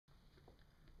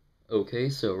Okay,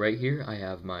 so right here I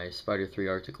have my Spyder 3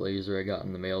 Arctic laser I got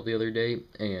in the mail the other day,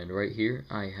 and right here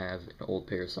I have an old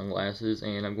pair of sunglasses,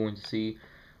 and I'm going to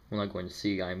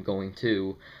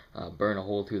burn a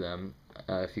hole through them.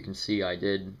 If you can see, I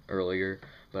did earlier,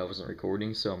 but I wasn't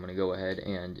recording, so I'm going to go ahead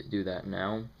and do that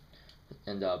now.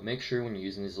 And make sure when you're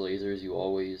using these lasers you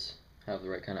always have the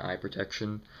right kind of eye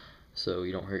protection so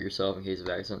you don't hurt yourself in case of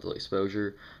accidental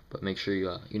exposure, but make sure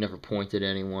you never point at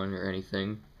anyone or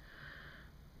anything.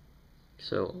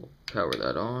 So I'll power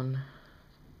that on.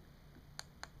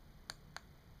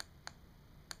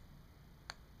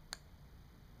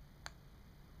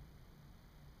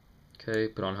 Okay,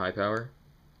 put on high power.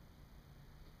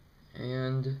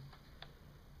 And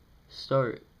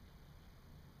start.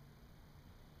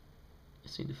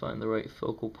 Just need to find the right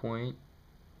focal point.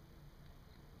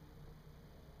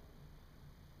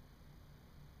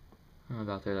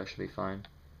 About there, that should be fine.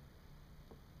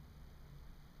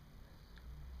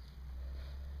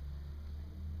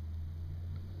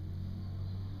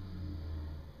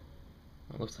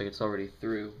 It looks like it's already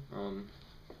through.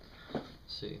 Let's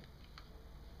see.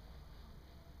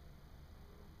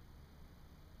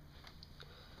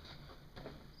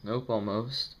 Nope,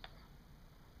 almost.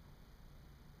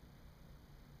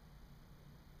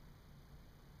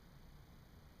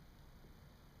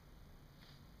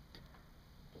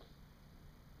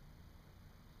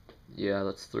 Yeah,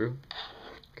 that's through.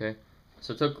 Okay.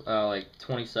 So it took like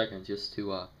 20 seconds just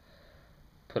to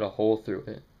put a hole through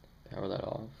it. Power that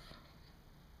off.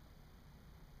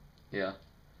 Yeah.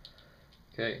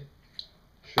 Okay.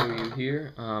 Show you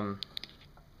here.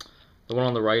 The one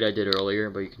on the right I did earlier,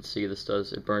 but you can see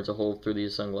it burns a hole through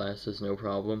these sunglasses, no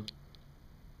problem.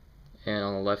 And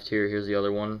on the left here, here's the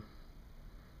other one.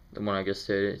 The one I just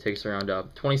did, it takes around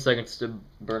 20 seconds to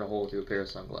burn a hole through a pair of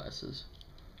sunglasses.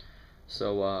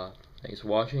 So thanks for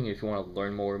watching. If you want to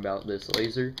learn more about this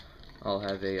laser, I'll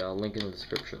have a link in the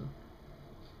description.